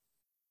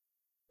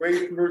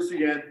Grace,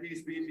 mercy, and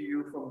peace be to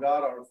you from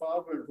God our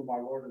Father and from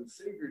our Lord and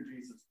Savior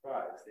Jesus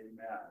Christ.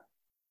 Amen.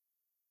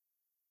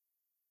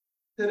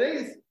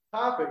 Today's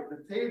topic,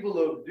 the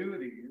table of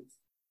duties,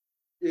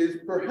 is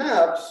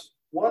perhaps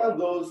one of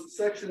those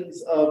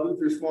sections of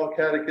Luther's Small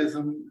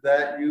Catechism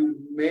that you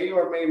may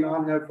or may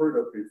not have heard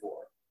of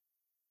before.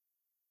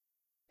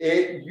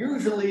 It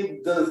usually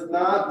does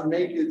not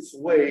make its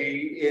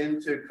way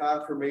into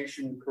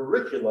confirmation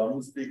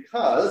curriculums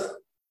because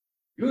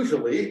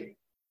usually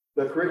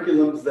the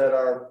curriculums that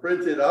are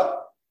printed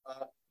up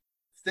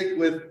stick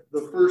with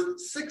the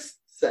first 6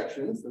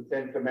 sections, the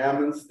 10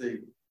 Commandments,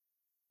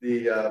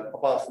 the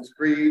Apostles'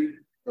 Creed,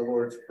 the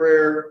Lord's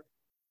Prayer,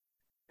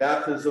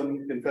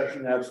 baptism,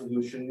 confession,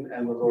 absolution,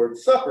 and the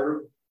Lord's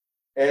Supper,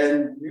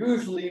 and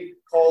usually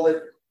call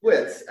it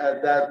quits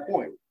at that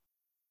point.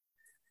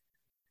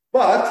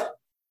 But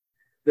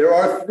there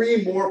are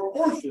 3 more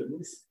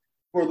portions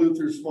for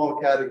Luther's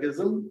Small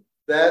Catechism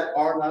that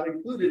are not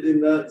included in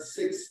the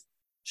 6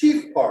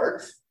 chief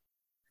parts.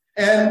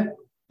 And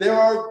there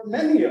are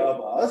many of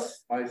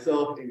us,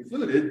 myself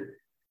included,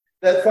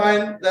 that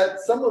find that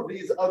some of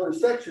these other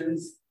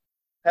sections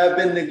have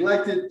been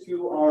neglected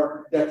to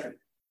our detriment.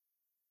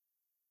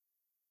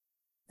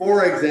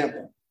 For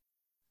example,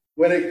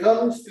 when it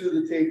comes to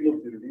the table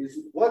of duties,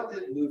 what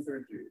did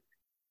Luther do?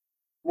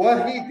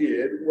 What he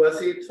did was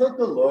he took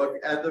a look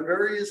at the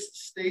various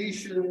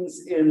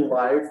stations in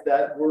life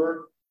that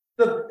were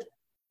the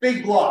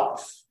big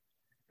blocks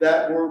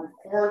that were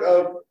part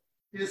of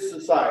his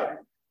society,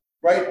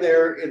 right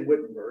there in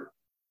Wittenberg.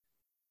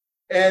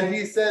 And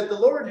he said the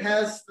Lord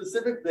has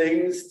specific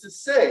things to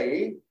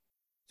say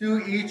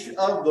to each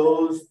of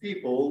those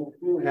people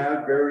who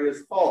have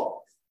various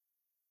callings.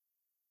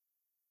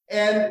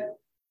 And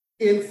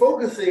in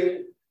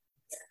focusing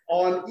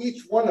on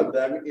each one of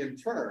them in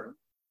turn,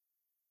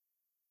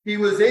 he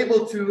was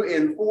able to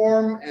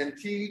inform and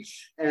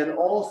teach and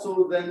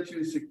also then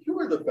to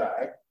secure the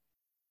fact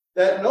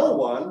that no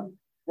one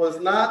was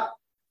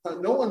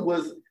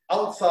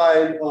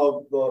outside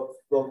of the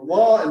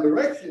law and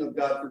direction of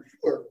God for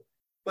sure,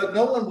 but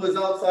no one was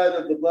outside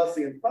of the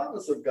blessing and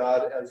promise of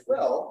God as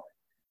well.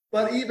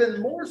 But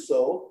even more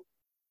so,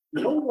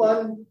 no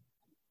one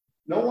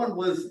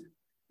was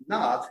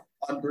not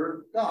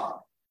under God.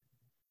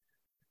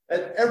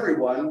 And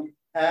everyone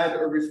had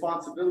a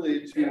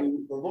responsibility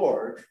to the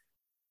Lord.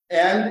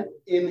 And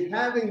in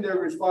having their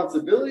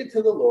responsibility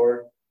to the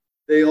Lord,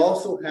 they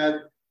also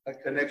had a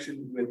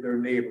connection with their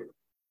neighbor.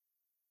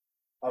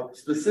 A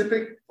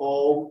specific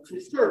call to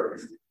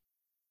service,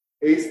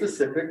 a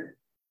specific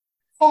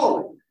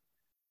calling.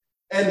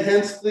 And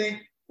hence the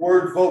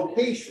word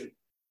vocation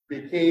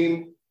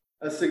became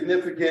a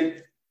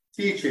significant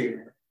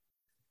teaching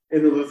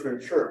in the Lutheran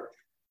Church.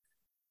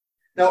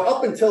 Now,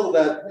 up until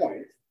that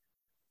point,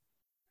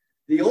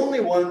 the only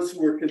ones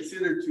who were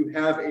considered to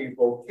have a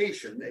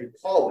vocation, a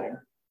calling,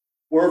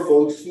 were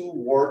folks who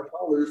wore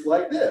collars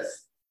like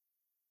this,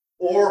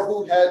 or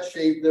who had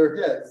shaved their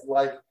heads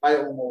like I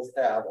almost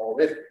have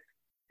already.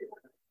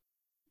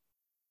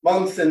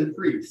 Monks and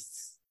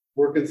priests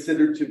were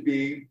considered to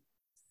be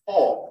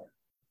called,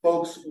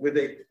 folks with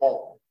a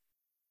calling.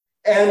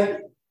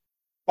 And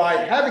by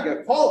having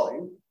a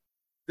calling,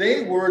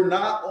 they were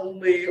not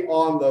only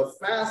on the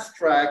fast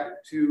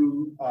track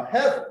to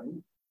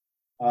heaven,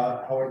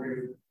 however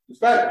you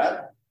describe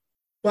that,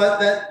 but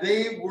that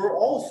they were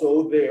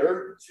also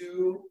there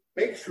to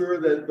make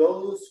sure that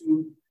those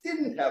who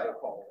didn't have a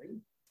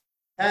calling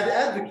had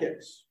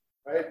advocates,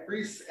 right?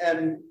 Priests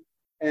and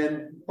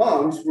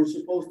monks were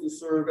supposed to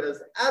serve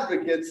as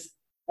advocates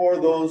for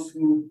those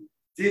who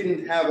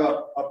didn't have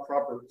a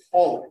proper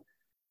calling.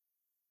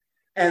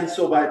 And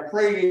so by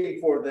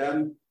praying for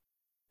them,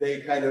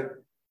 they kind of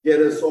get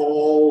us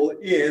all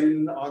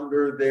in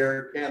under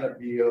their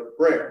canopy of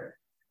prayer.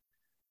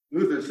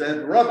 Luther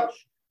said,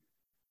 rubbish.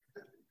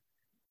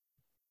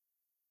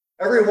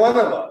 Every one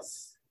of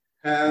us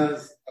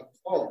has a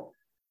calling.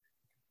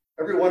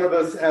 Every one of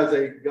us has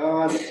a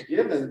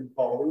God-given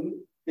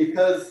calling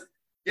because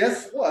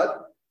guess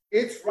what?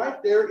 It's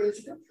right there in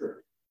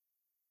Scripture.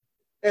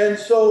 And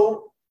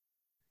so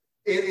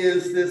it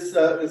is this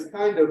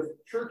kind of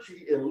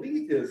churchy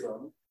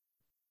elitism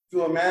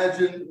to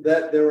imagine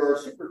that there are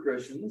super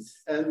Christians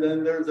and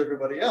then there's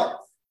everybody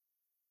else.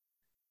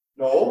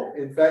 No,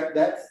 in fact,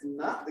 that's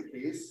not the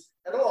case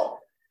at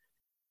all.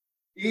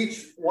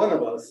 Each one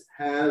of us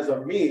has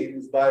a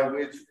means by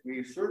which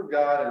we serve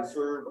God and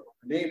serve our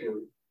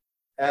neighbor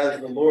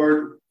as the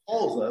Lord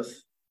calls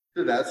us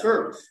to that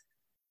service.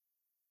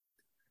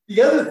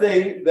 The other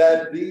thing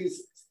that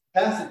these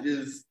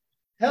passages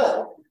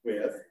help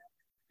with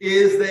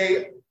is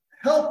they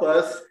help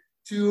us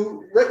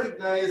to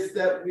recognize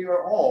that we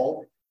are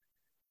all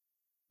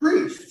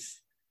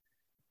priests,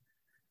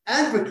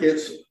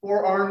 advocates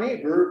for our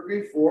neighbor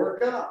before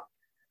God,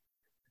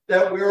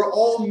 that we are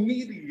all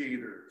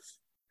mediators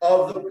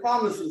of the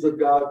promises of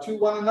God to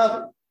one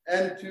another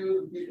and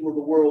to the people of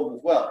the world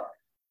as well,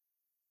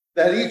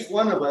 that each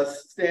one of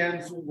us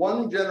stands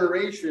one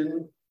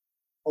generation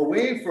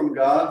away from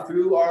God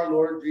through our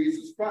Lord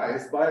Jesus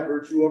Christ by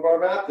virtue of our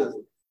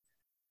baptism.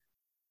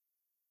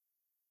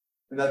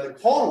 And that the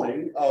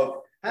calling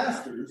of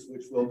pastors,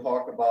 which we'll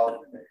talk about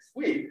next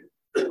week,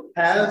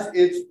 has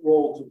its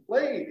role to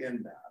play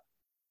in that.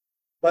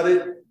 But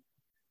it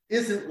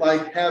isn't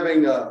like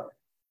having a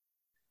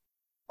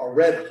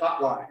red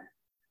hotline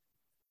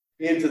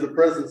into the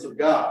presence of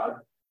God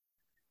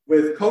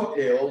with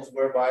coattails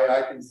whereby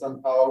I can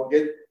somehow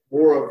get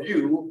more of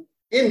you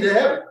into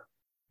heaven.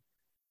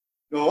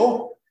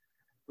 No,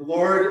 the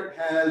Lord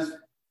has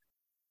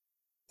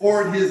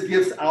poured his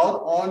gifts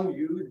out on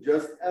you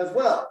just as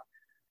well.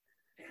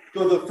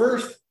 So the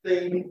first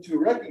thing to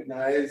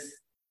recognize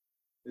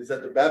is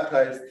that the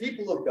baptized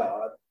people of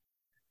God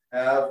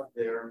have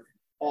their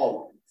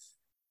callings.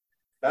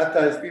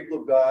 Baptized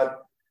people of God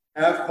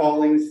have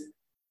callings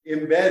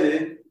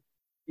embedded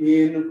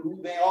in who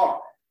they are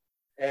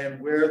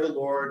and where the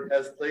Lord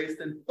has placed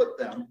and put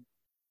them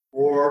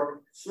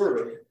for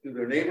service to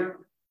their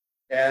neighbor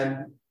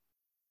and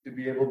to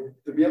be able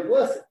to be a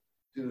blessing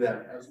to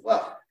them as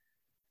well.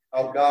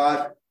 How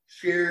God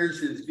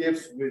shares his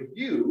gifts with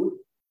you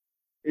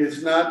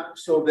is not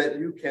so that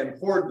you can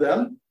hoard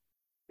them.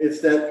 It's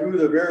that through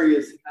the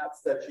various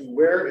hats that you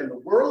wear in the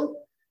world,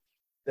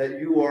 that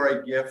you are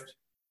a gift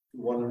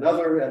to one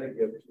another and a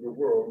gift to the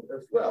world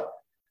as well.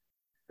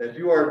 That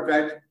you are, in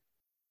fact,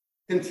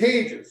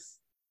 contagious,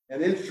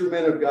 an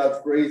instrument of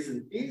God's grace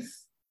and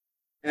peace,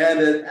 and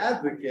an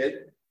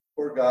advocate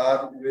for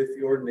God with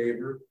your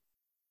neighbor,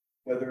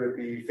 whether it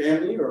be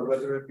family or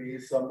whether it be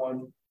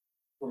someone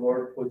the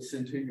Lord puts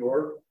into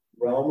your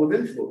realm of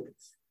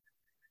influence.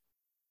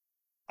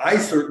 I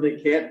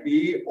certainly can't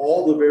be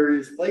all the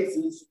various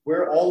places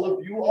where all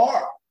of you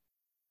are,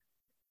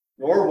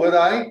 nor would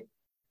I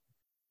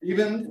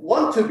even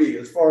want to be,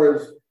 as far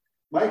as,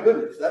 my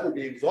goodness, that would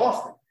be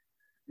exhausting.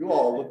 You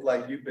all look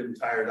like you've been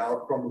tired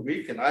out from the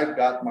week, and I've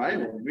got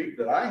mine own week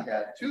that I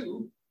had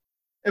too.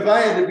 If I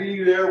had to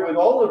be there with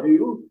all of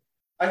you,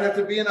 I'd have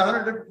to be in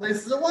 100 different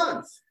places at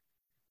once.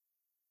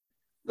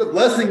 The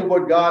blessing of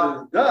what God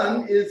has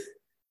done is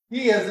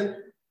he hasn't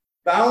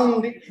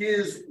bound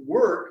his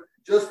work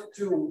just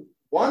to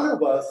one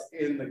of us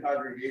in the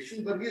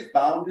congregation, but he has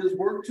bound his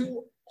work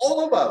to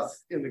all of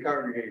us in the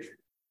congregation.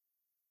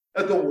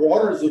 That the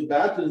waters of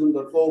baptism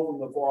that flow from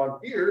the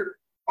font here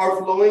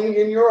are flowing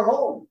in your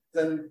homes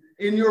and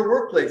in your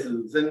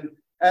workplaces and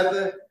at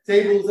the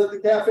tables at the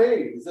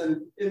cafes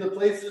and in the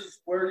places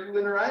where you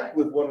interact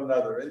with one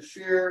another and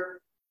share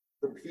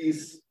the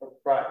peace of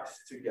Christ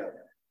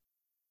together.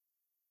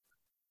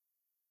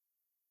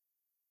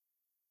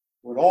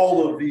 With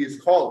all of these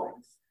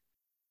callings,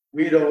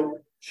 we don't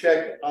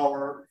check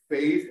our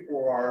faith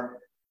or our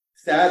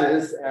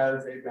status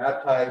as a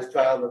baptized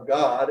child of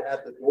God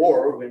at the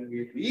door when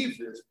we leave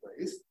this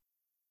place,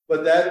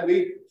 but that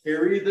we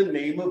carry the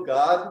name of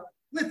God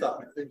with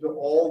us into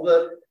all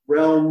the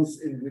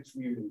realms in which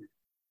we move.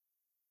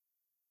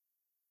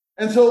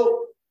 And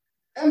so,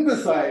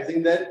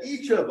 emphasizing that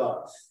each of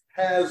us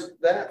has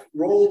that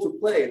role to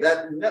play,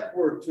 that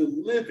network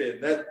to live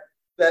in,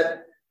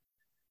 that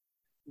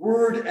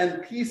word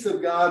and peace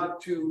of God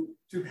to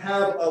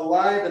have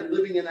alive and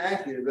living and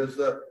active as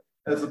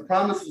the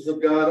promises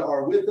of God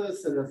are with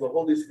us and as the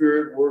Holy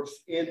Spirit works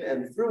in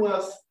and through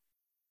us,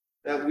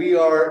 that we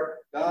are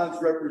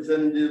God's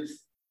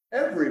representatives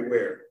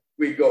everywhere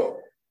we go.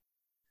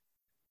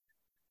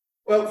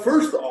 Well,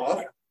 first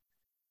off,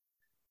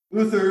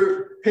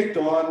 Luther picked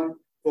on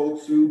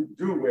folks who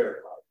do wear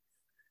collars.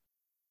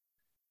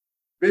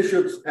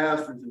 Bishops,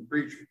 pastors, and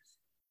preachers.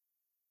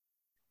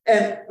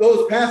 And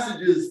those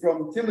passages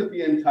from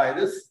Timothy and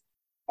Titus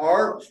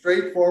are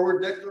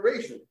straightforward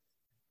declarations.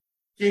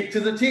 Keep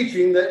to the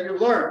teaching that you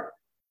learn.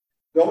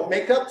 Don't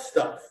make up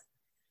stuff.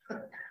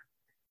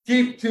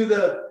 Keep to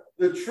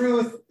the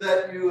truth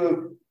that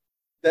you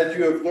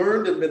have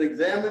learned and been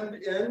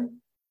examined in,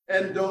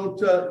 and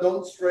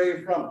don't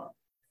stray from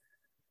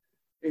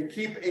it. And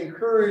keep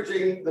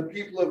encouraging the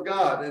people of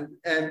God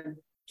and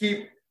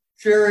keep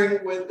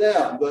sharing with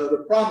them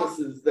the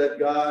promises that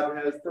God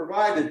has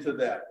provided to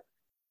them.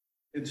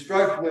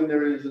 Instruct when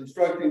there is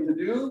instructing to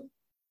do,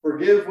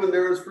 forgive when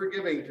there is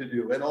forgiving to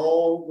do, and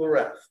all the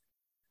rest.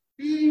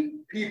 Be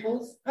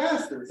people's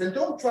pastors, and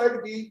don't try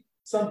to be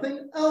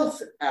something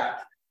else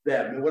at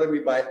them. And what I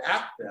mean by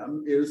at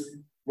them is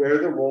where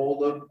the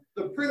role of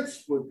the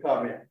prince would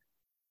come in.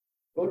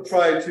 Don't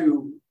try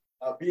to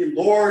be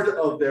Lord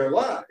of their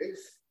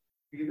lives,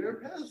 be their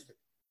pastor.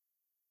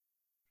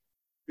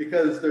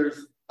 Because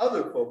there's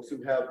other folks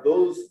who have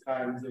those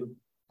kinds of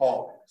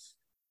callings.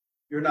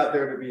 You're not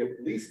there to be a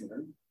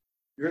policeman.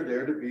 You're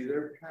there to be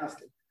their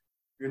pastor.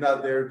 You're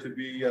not there to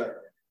be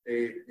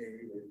a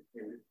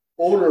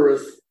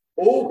onerous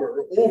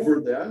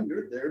over them.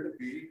 You're there to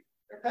be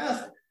their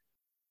pastor.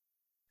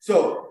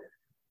 So,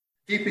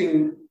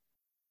 keeping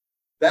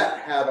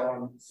that hat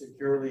on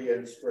securely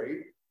and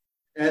straight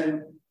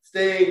and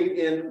staying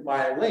in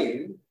my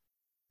lane,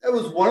 that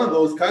was one of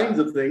those kinds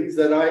of things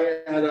that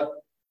I had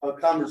a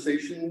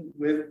conversation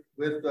with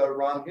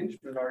Ron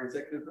Hinchman, our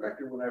executive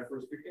director, when I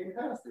first became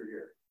pastor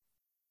here.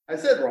 I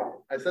said, Ron,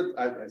 I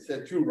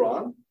said to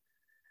Ron,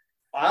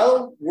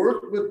 I'll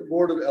work with the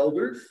board of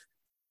elders.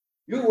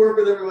 You work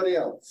with everybody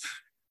else.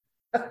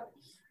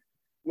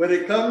 When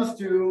it comes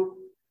to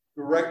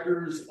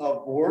directors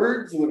of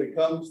boards, when it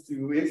comes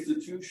to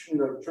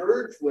institution of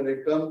church, when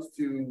it comes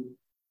to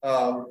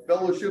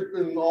fellowship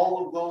and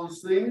all of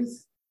those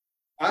things,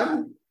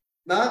 I'm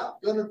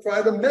not going to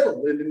try to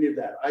meddle in any of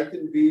that. I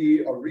can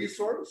be a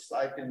resource.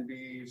 I can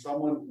be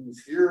someone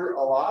who's here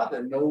a lot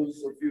and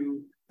knows a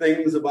few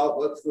things about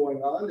what's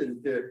going on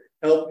and to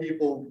help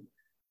people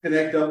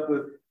connect up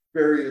with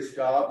various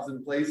jobs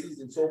and places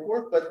and so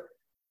forth. But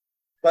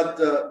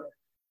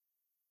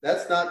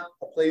that's not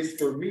a place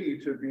for me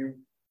to be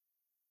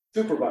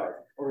supervised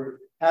or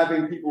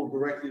having people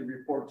directly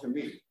report to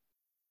me.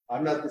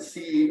 I'm not the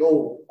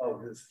CEO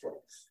of this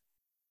place.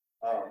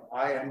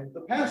 I am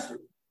the pastor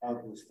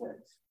of this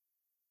place.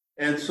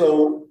 And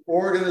so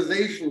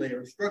organizationally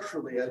or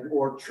structurally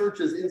or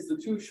church's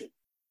institution,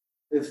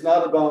 it's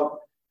not about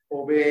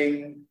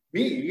obeying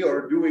me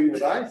or doing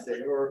what I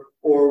say or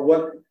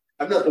what.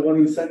 I'm not the one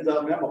who sends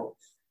out memos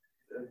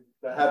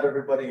to have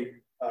everybody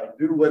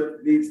do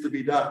what needs to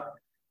be done.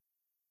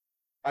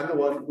 I'm the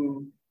one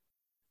who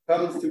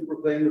comes to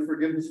proclaim the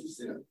forgiveness of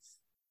sins,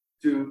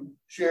 to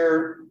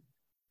share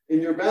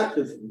in your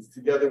baptisms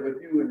together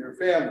with you and your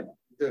family,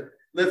 to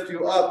lift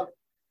you up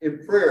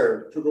in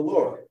prayer to the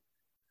Lord,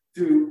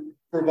 to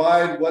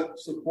provide what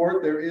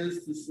support there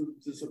is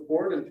to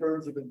support in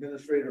terms of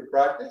administrative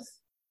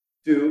practice,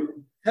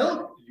 to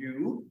help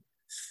you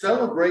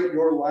celebrate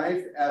your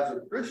life as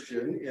a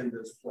Christian in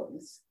this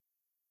place,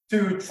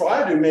 to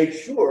try to make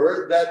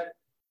sure that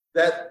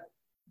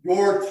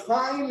your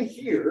time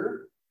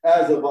here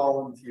as a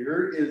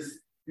volunteer is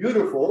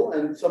beautiful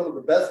and some of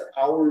the best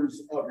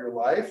hours of your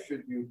life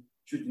should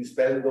you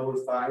spend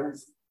those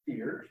times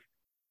here,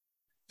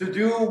 to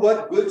do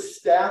what good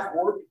staff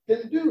work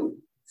can do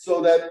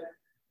so that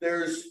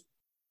there's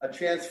a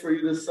chance for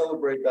you to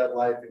celebrate that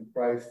life in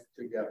Christ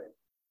together,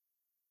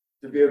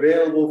 to be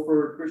available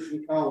for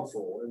Christian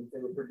counsel and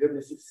for the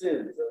forgiveness of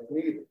sins as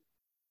needed,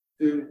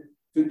 to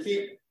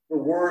keep the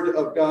Word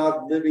of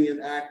God living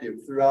and active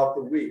throughout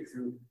the week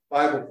through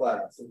Bible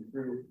class and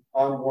through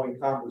ongoing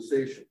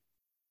conversation,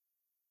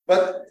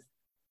 but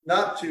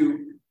not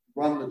to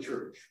run the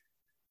church.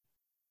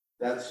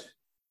 That's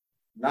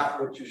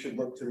not what you should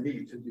look to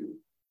me to do,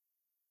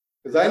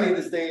 because I need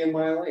to stay in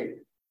my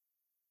lane.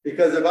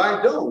 Because if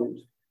I don't,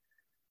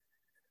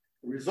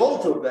 the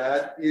result of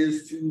that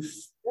is to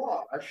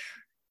squash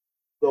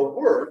the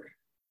work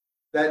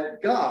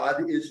that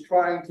God is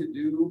trying to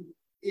do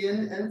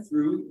in and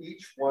through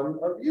each one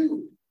of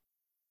you.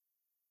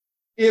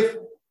 If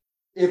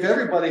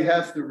everybody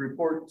has to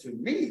report to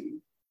me,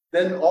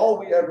 then all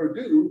we ever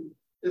do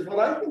is what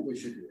I think we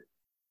should do.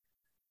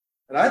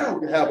 And I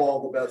don't have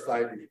all the best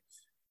ideas.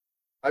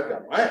 I've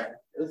got my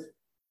ideas.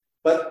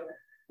 But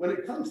when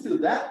it comes to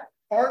that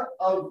part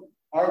of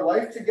our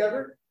life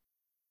together,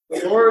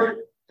 the Lord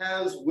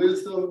has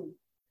wisdom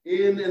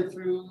in and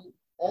through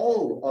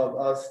all of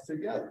us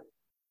together.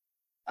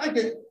 I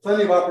get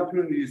plenty of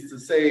opportunities to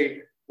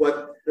say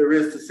what there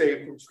is to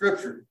say from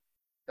Scripture.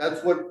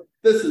 That's what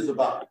this is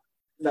about.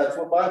 That's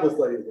what Bible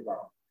study is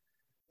about.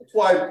 That's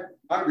why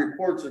my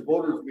reports at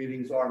voters'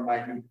 meetings are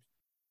minute.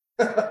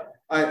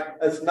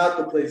 That's not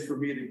the place for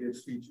me to give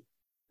speeches.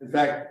 In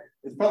fact,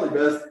 it's probably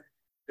best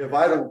if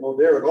I don't go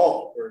there at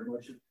all very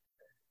much,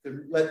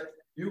 to let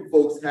you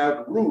folks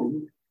have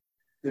room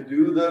to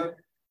do the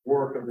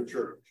work of the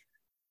church.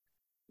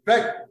 In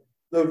fact,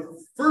 the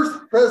first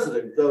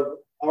president of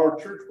our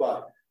church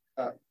body,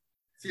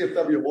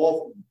 CFW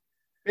Waltham,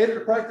 made it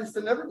a practice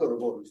to never go to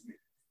voters'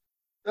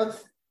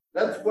 meetings.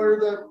 That's where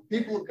the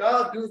people of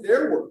God do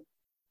their work.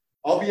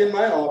 I'll be in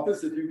my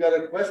office. If you've got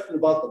a question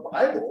about the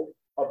Bible,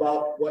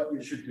 about what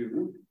you should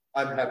do,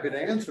 I'm happy to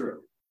answer it.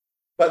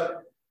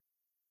 But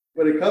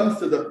when it comes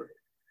to the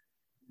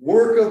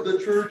work of the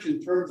church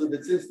in terms of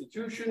its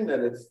institution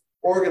and its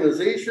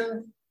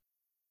organization,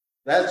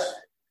 that's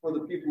for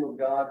the people of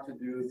God to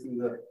do through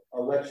the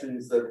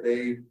elections that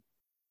they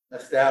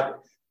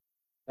establish,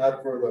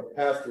 not for the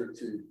pastor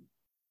to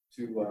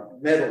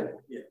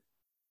meddle in.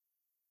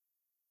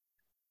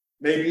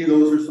 Maybe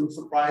those are some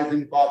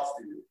surprising thoughts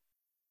to you.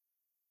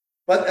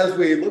 But as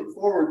we look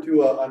forward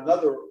to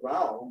another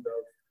round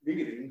of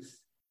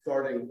meetings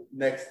starting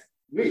next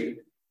week,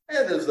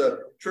 and as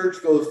the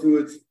church goes through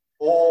its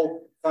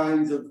all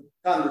kinds of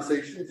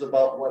conversations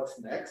about what's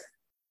next,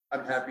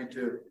 I'm happy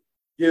to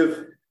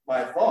give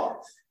my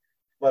thoughts,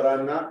 but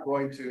I'm not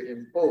going to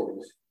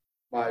impose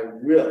my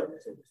will,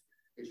 so to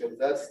speak, because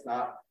that's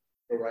not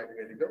the right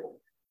way to go.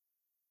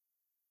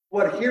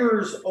 What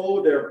hearers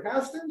owe their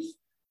pastors?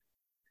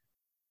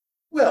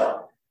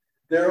 Well,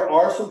 there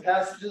are some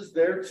passages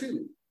there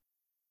too.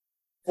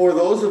 For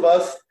those of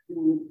us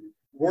who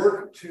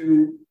work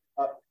to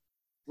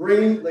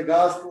bring the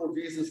gospel of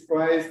Jesus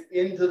Christ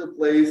into the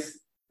place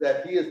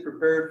that he has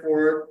prepared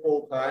for it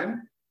full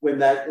time, when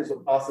that is a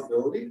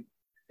possibility,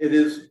 it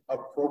is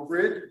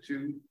appropriate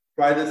to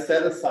try to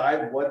set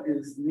aside what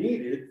is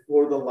needed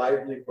for the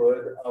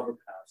livelihood of a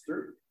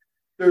pastor.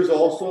 There's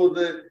also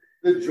the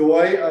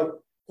joy of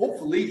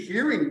hopefully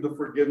hearing the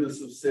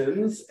forgiveness of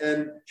sins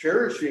and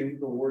cherishing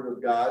the word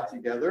of God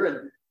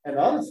together. And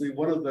honestly,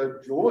 one of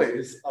the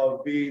joys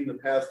of being the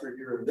pastor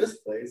here in this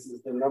place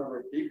is the number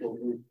of people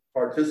who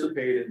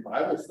participate in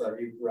Bible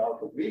study throughout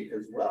the week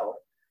as well.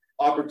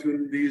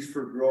 Opportunities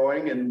for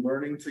growing and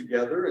learning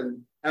together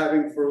and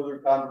having further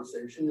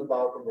conversation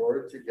about the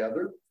Lord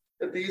together.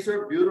 That these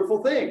are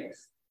beautiful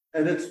things.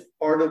 And it's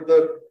part of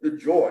the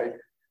joy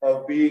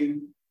of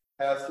being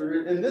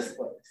pastor in this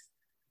place.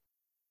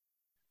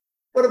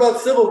 What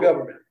about civil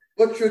government?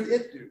 What should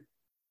it do?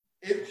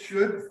 It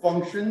should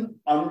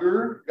function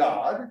under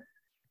God.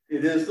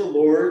 It is the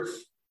Lord's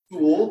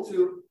tool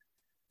to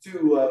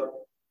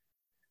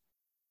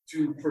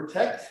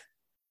protect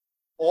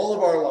all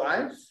of our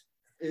lives.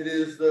 It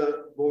is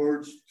the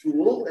Lord's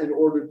tool in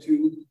order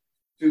to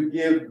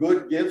give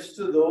good gifts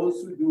to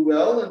those who do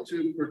well and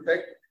to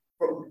protect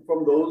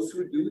from those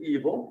who do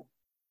evil.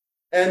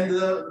 And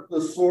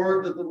the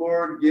sword that the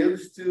Lord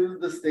gives to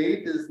the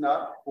state is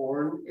not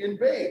born in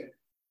vain.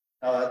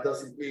 Now, that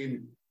doesn't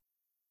mean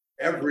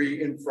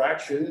every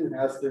infraction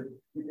has to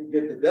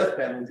get the death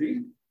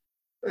penalty.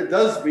 But it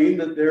does mean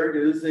that there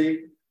is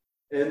an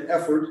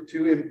effort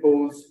to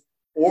impose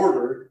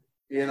order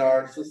in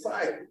our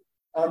society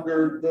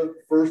under the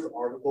first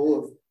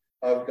article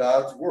of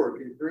God's work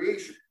in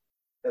creation,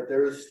 that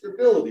there is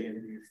stability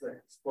in these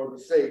things for the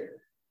sake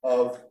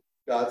of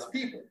God's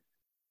people.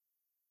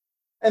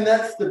 And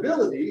that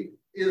stability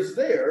is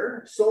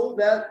there so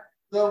that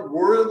the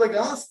word of the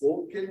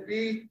gospel can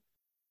be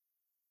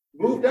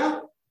moved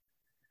out,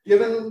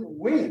 given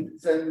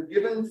wings and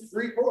given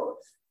free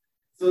course,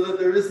 so that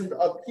there isn't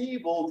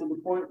upheaval to the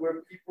point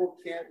where people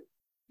can't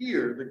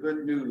hear the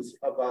good news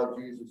about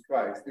Jesus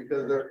Christ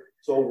because they're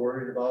so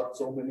worried about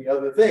so many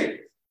other things.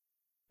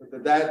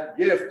 But that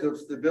gift of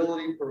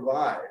stability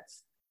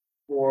provides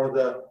for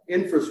the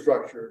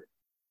infrastructure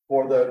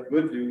for the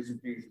good news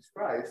of Jesus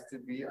Christ to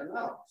be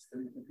announced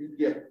and to be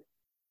given.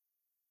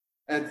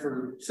 And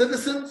for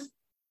citizens,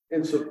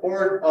 in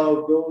support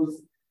of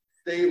those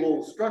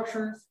stable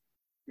structures,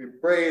 we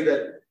pray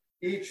that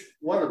each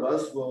one of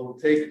us will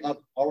take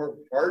up our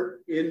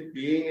part in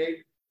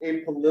being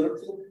a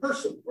political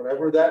person,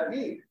 whatever that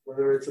means,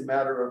 whether it's a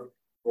matter of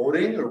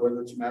voting or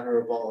whether it's a matter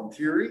of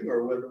volunteering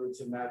or whether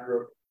it's a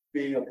matter of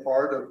being a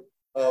part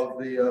of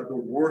the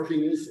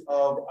workings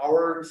of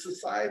our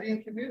society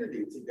and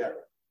community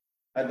together.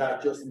 And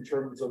not just in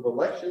terms of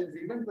elections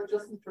even, but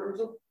just in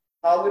terms of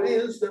how it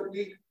is that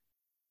we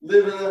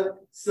live in a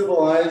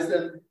civilized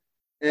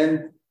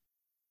and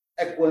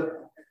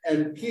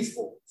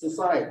peaceful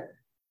society.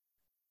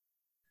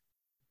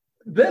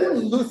 Then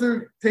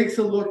Luther takes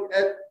a look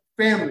at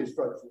family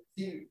structures.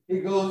 He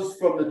goes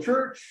from the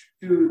church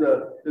to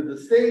the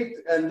state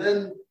and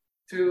then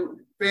to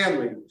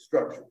family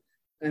structures.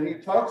 And he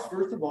talks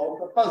first of all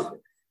to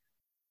husbands.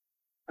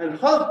 And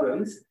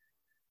husbands,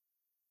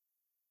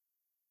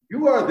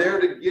 you are there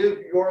to give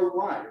your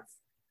life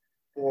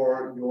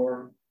for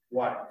your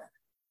wife,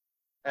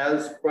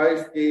 as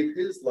Christ gave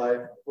his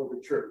life for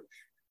the church.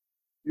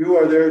 You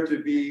are there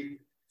to be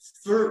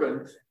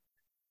servant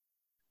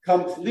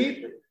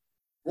completely,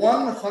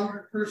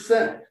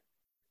 100%.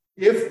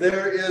 If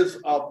there is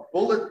a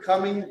bullet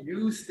coming,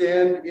 you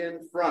stand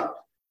in front.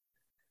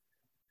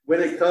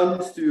 When it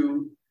comes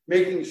to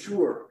making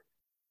sure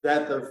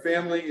that the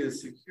family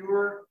is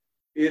secure,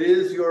 it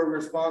is your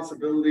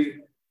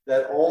responsibility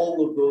that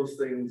all of those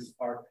things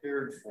are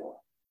cared for.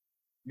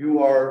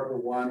 You are the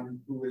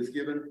one who is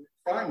given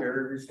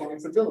primary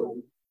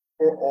responsibility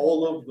for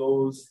all of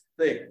those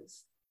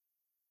things.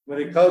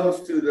 When it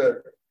comes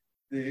to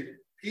the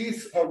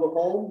peace of the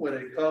home, when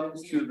it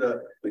comes to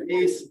the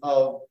peace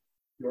of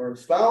your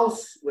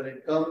spouse, when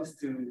it comes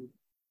to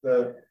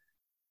the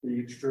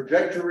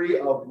trajectory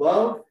of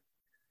love,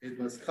 it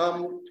must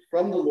come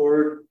from the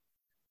Lord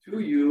to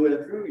you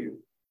and through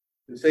you.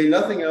 To say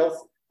nothing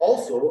else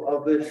also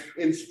of the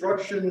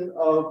instruction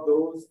of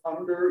those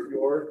under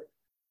your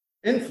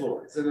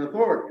influence and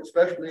authority,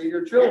 especially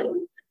your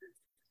children.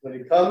 When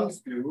it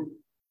comes to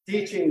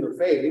teaching the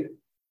faith,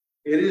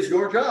 it is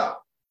your job,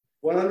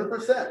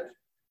 100%.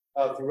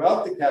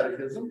 Throughout the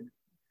Catechism,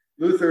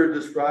 Luther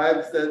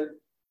describes that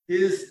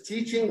his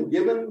teaching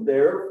given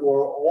there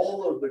for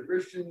all of the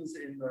Christians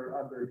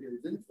under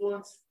his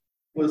influence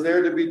was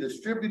there to be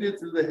distributed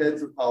through the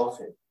heads of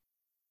household,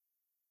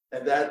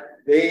 and that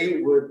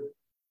they would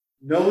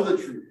know the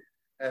truth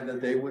and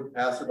that they would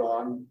pass it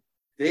on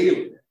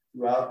daily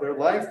throughout their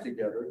life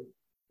together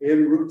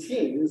in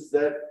routines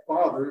that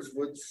fathers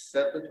would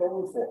set the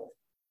tone for.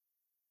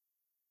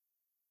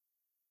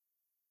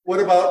 What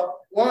about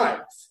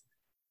wives?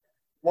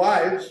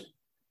 Wives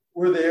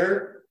were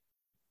there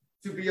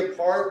to be a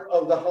part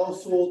of the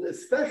household,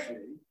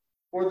 especially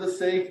for the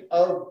sake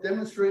of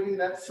demonstrating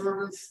that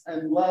service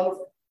and love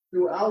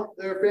throughout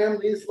their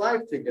family's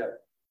life together.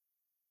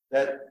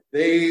 That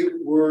they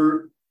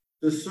were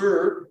to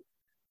serve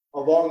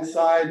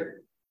alongside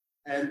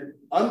and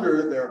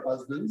under their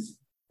husbands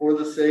for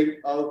the sake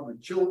of the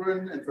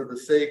children and for the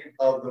sake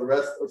of the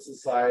rest of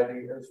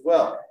society as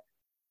well.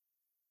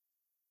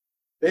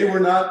 They were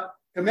not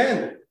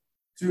commanded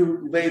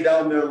to lay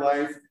down their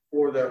life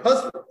for their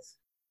husbands.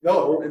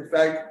 No, in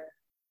fact,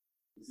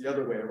 it's the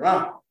other way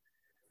around.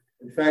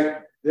 In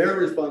fact, their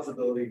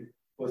responsibility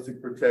was to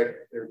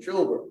protect their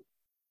children.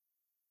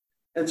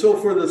 And so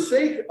for the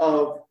sake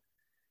of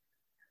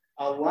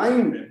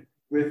alignment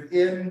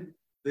within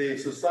the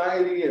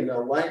society and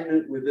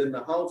alignment within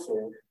the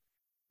household,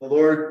 the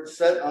Lord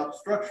set up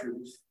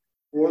structures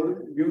for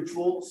the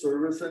mutual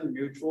service and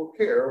mutual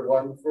care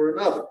one for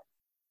another,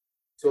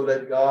 so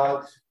that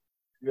God's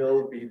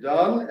will be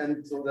done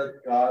and so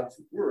that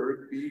God's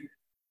word be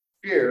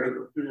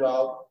shared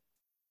throughout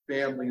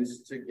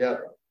families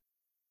together.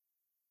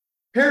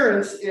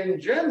 Parents in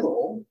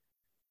general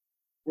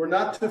were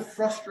not to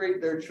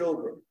frustrate their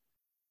children.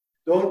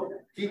 Don't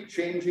keep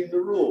changing the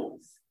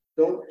rules.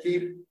 Don't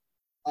keep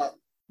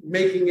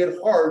making it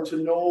hard to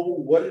know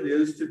what it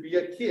is to be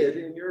a kid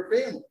in your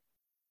family.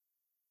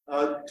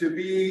 To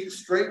be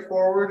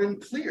straightforward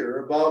and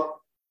clear about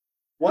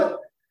what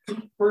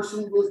each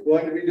person was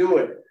going to be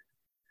doing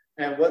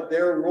and what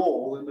their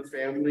role in the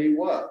family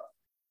was,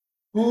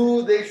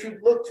 who they should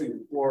look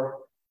to for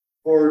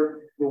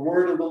the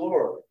word of the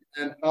Lord,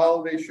 and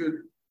how they should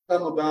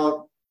come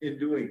about in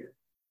doing it.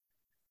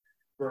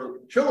 For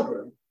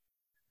children,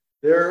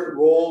 their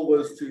role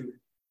was to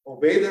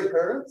obey their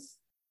parents,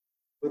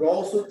 but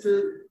also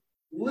to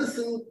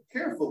listen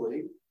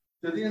carefully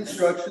to the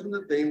instruction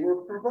that they were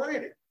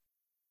providing,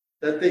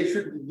 that they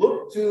should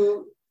look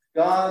to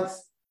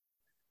God's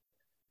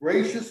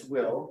gracious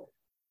will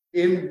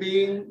in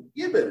being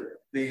given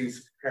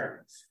these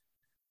parents.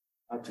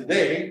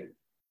 Today,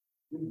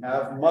 we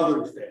have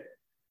Mother's Day.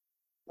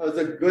 It's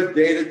a good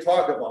day to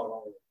talk about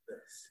all of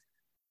this.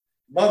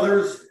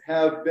 Mothers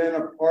have been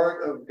a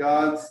part of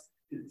God's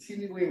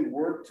continuing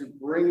work to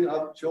bring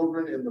up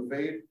children in the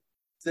faith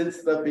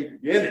since the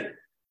beginning.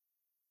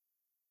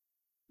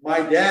 My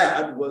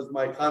dad was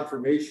my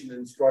confirmation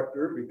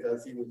instructor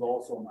because he was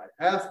also my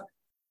pastor.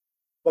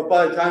 But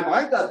by the time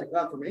I got to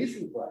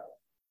confirmation class,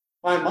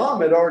 my mom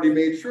had already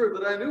made sure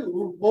that I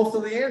knew most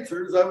of the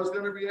answers I was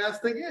going to be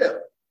asked to give.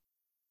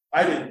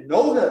 I didn't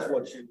know that's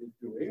what she was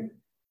doing,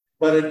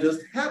 but it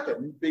just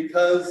happened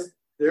because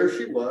there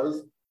she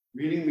was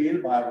reading me the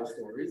Bible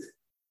stories,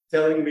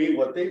 telling me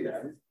what they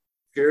meant,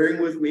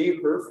 sharing with me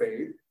her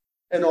faith,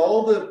 and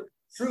all the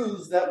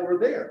truths that were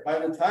there. By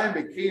the time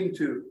it came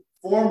to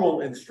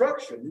formal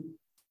instruction,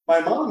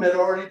 my mom had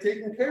already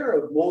taken care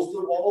of most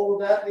of all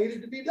of that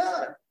needed to be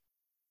done.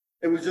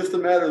 It was just a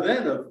matter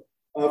then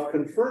of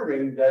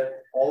confirming that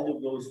all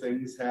of those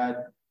things had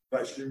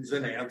questions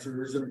and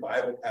answers and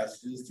Bible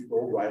passages to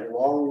go right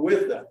along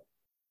with them.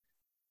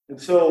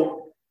 And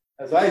so,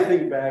 as I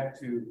think back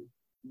to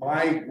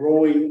my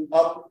growing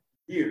up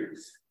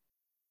years,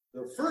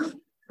 the first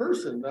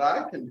person that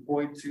I can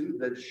point to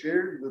that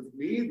shared with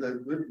me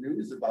the good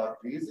news about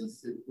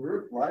Jesus, his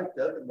birth, life,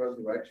 death, and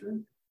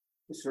resurrection,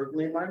 was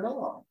certainly my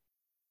mom.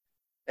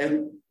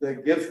 And the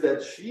gift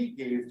that she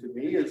gave to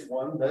me is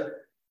one that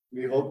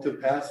we hope to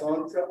pass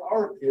on to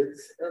our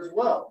kids as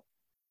well.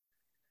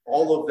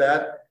 All of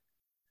that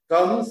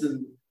comes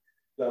in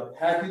the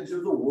package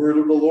of the word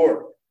of the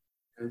Lord.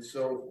 And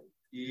so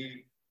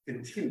he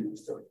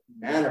continues to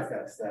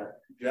manifest that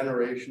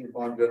generation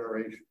upon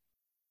generation.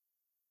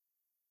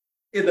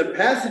 In the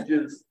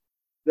passages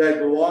that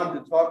go on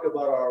to talk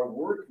about our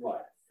work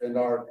life and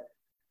our,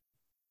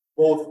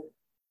 both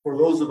for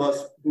those of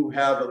us who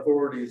have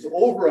authorities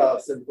over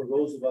us and for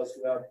those of us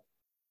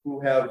who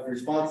have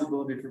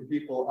responsibility for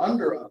people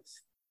under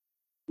us,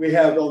 we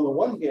have on the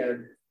one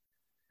hand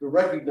to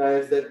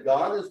recognize that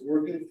God is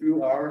working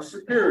through our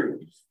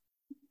superiors.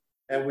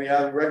 And we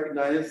have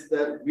recognized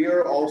that we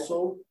are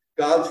also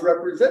God's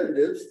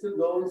representatives to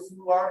those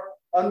who are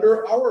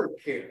under our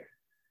care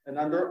and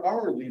under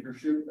our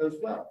leadership as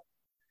well.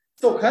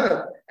 So kind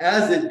of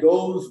as it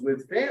goes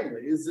with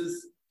families,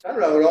 this kind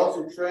of how it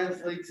also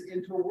translates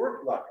into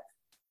work life.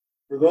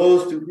 For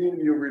those to whom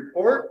you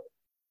report,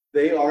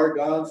 they are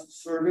God's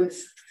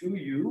servants to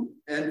you.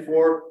 And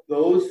for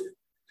those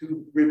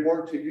to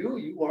report to you,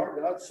 you are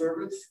God's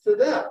servants to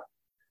them.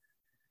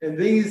 In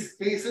these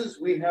cases,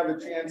 we have a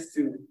chance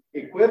to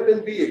equip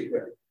and be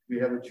equipped. We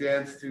have a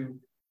chance to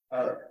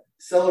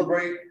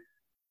celebrate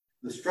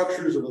the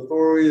structures of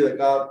authority that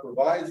God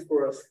provides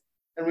for us,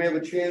 and we have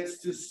a chance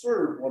to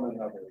serve one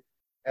another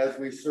as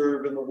we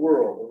serve in the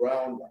world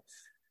around us.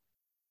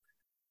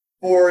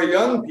 For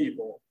young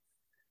people,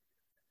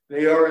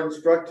 they are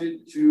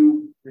instructed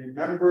to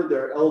remember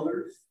their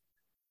elders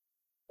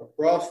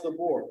across the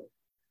board,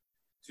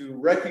 to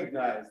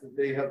recognize that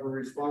they have a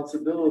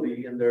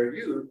responsibility in their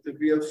youth to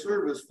be of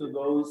service to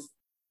those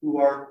who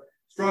are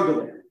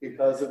struggling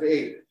because of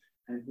age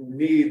and who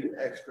need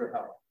extra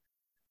help.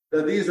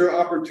 That these are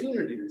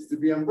opportunities to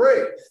be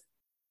embraced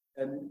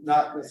and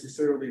not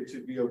necessarily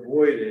to be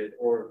avoided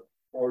or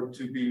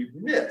to be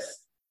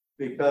missed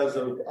because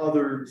of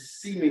other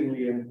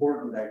seemingly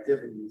important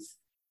activities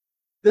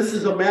This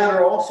is a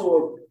matter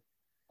also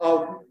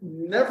of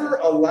never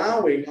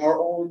allowing our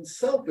own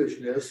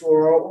selfishness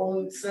or our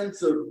own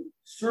sense of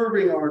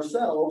serving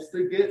ourselves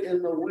to get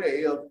in the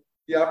way of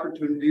the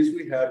opportunities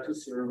we have to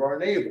serve our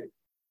neighbor.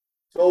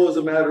 It's always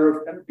a matter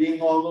of kind of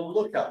being on the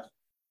lookout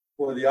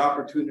for the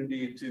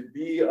opportunity to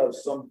be of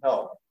some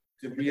help,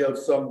 to be of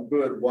some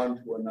good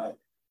one to another.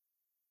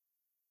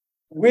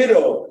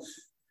 Widows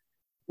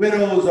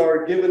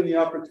are given the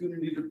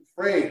opportunity to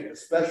pray,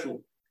 especially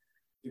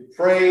to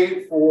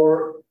pray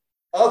for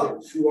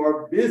others who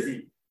are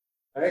busy,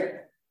 right?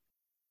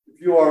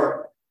 If you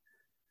are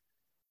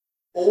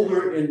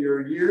older in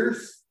your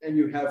years and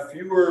you have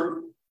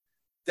fewer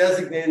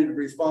designated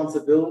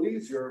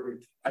responsibilities, you're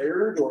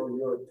retired, or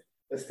you're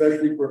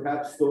especially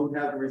perhaps don't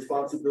have the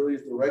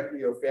responsibilities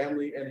directly of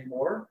family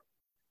anymore,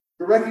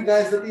 to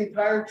recognize that the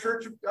entire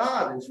church of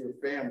God is your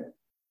family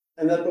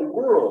and that the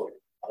world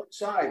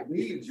outside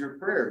needs your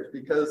prayers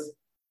because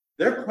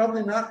they're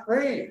probably not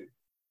praying.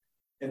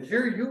 And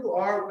here you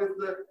are with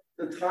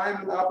the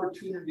time and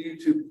opportunity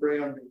to pray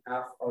on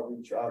behalf of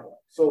each other.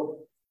 So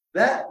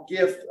that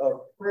gift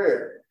of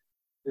prayer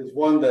is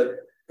one that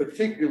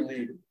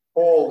particularly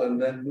Paul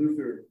and then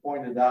Luther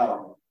pointed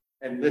out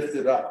and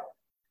lifted up.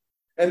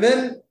 And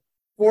then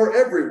for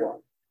everyone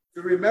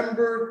to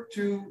remember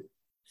to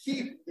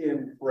keep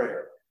in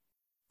prayer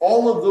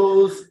all of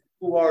those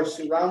who are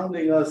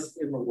surrounding us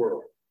in the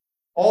world,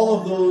 all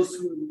of those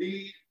who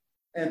lead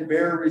and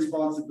bear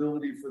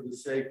responsibility for the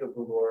sake of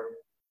the Lord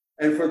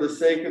and for the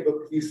sake of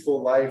a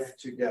peaceful life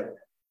together.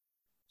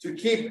 To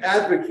keep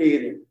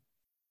advocating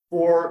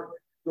for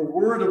the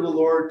word of the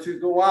Lord to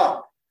go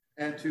out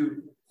and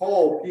to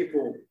call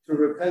people to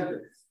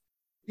repentance.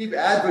 Keep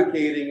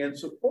advocating and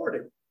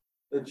supporting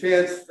the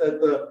chance that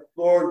the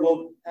Lord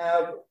will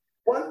have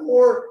one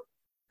more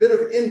bit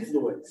of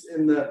influence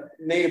in the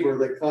neighbor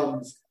that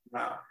comes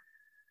around.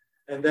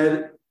 And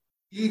that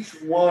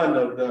each one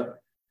of the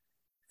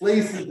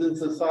places in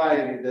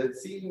society that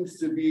seems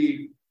to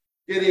be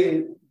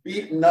getting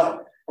beaten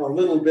up a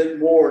little bit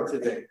more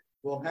today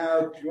will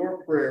have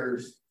your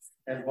prayers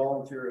and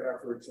volunteer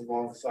efforts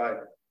alongside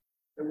it.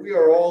 And we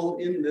are all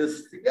in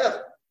this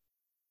together.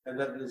 And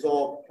that it is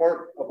all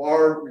part of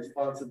our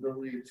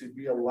responsibility to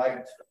be a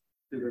light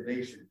to the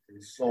nation,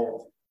 and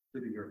salt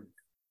to the earth.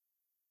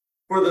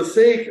 For the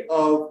sake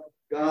of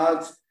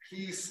God's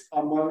peace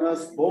among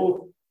us,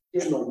 both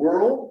in the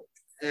world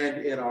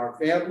and in our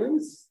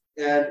families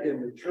and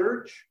in the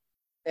church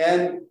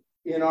and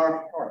in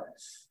our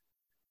hearts,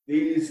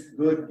 these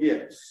good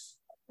gifts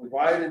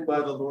provided by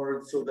the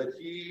Lord so that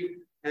he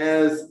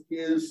has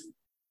his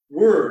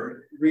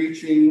word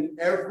reaching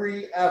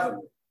every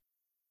avenue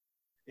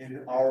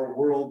in our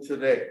world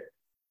today,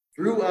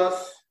 through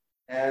us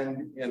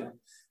and in us.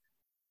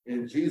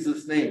 In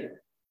Jesus' name,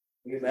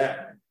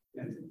 amen.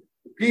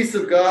 The peace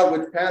of God,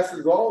 which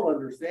passes all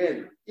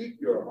understanding, keep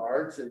your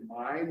hearts and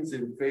minds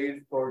in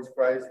faith towards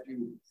Christ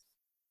Jesus.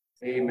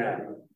 Amen.